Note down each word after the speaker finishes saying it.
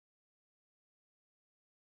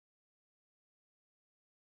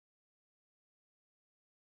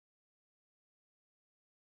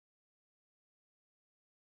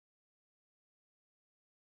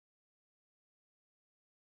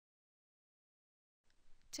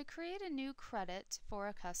To create a new credit for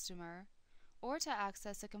a customer or to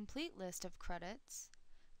access a complete list of credits,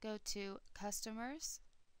 go to Customers,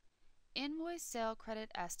 Invoice Sale Credit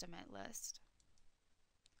Estimate List.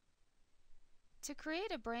 To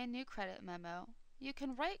create a brand new credit memo, you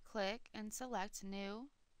can right-click and select New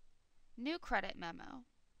Credit Memo.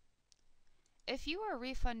 If you are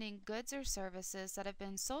refunding goods or services that have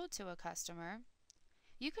been sold to a customer,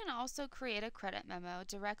 you can also create a credit memo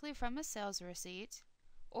directly from a sales receipt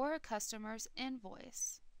or a customer's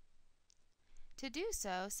invoice. To do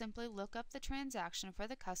so, simply look up the transaction for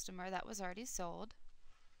the customer that was already sold,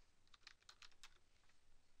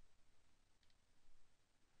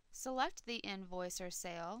 select the invoice or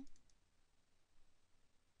sale,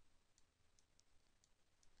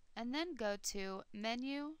 and then go to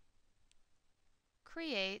Menu,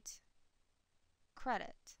 Create,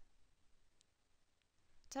 Credit.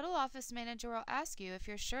 Total Office Manager will ask you if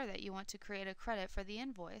you're sure that you want to create a credit for the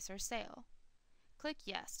invoice or sale. Click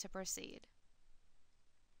Yes to proceed.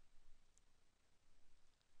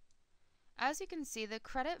 As you can see, the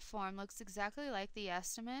credit form looks exactly like the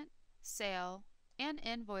estimate, sale, and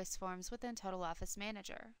invoice forms within Total Office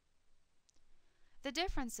Manager. The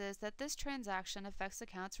difference is that this transaction affects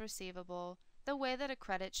accounts receivable the way that a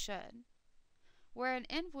credit should. Where an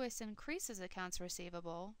invoice increases accounts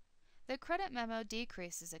receivable, the credit memo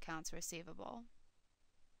decreases accounts receivable.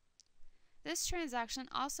 This transaction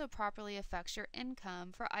also properly affects your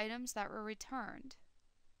income for items that were returned.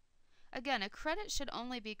 Again, a credit should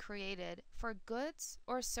only be created for goods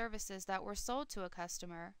or services that were sold to a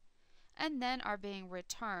customer and then are being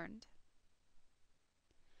returned.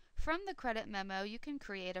 From the credit memo, you can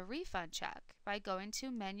create a refund check by going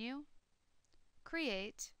to Menu,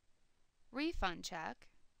 Create, Refund Check,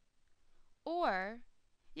 or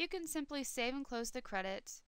you can simply save and close the credit